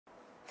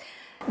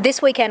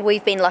This weekend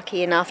we've been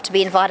lucky enough to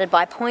be invited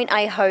by Point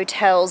A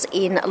Hotels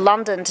in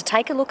London to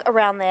take a look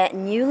around their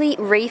newly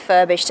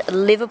refurbished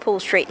Liverpool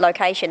Street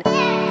location.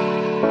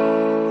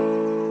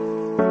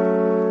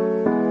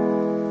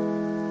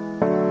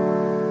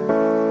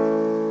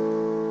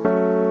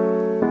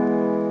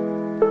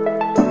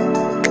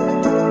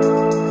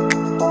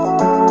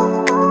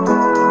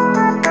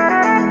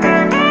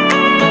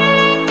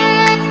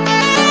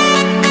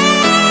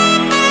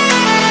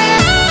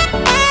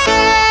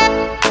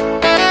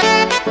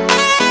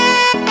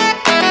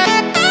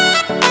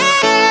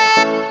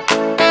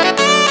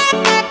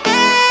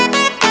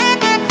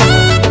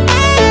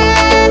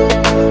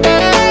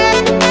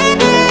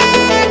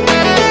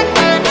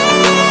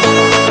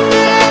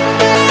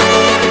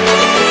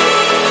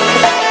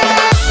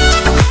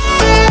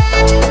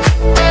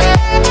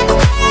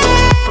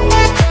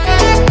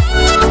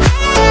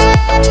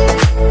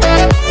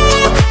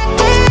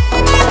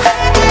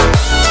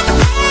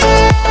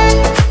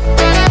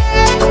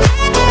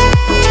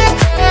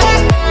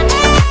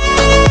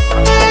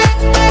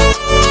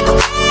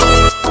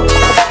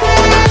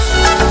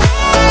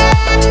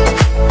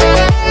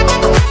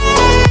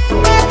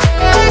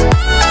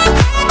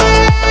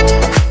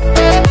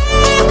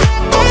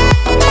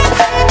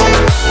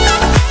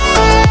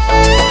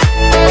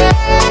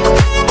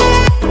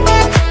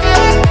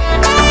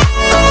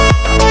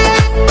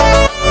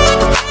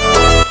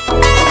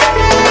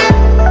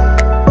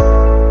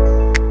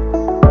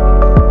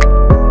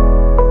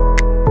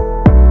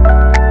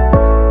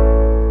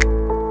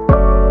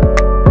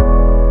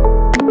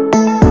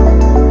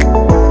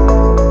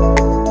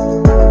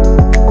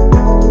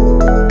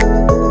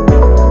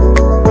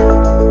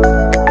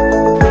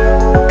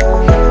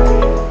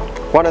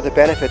 One of the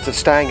benefits of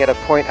staying at a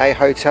Point A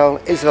hotel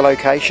is the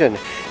location.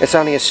 It's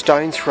only a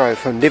stone's throw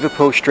from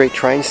Liverpool Street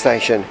train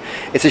station.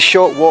 It's a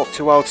short walk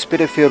to Old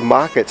Spitalfield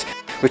Markets,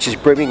 which is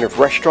brimming of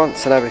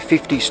restaurants and over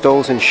 50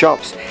 stalls and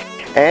shops.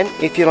 And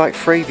if you like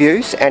free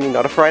views and you're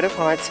not afraid of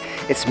heights,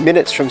 it's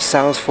minutes from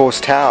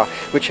Salesforce Tower,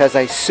 which has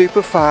a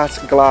super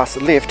fast glass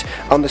lift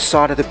on the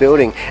side of the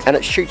building, and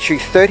it shoots you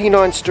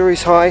 39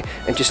 stories high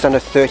in just under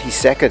 30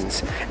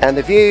 seconds. And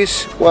the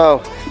views,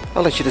 well,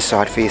 I'll let you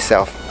decide for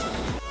yourself.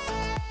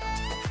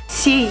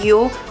 See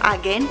you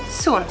again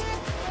soon.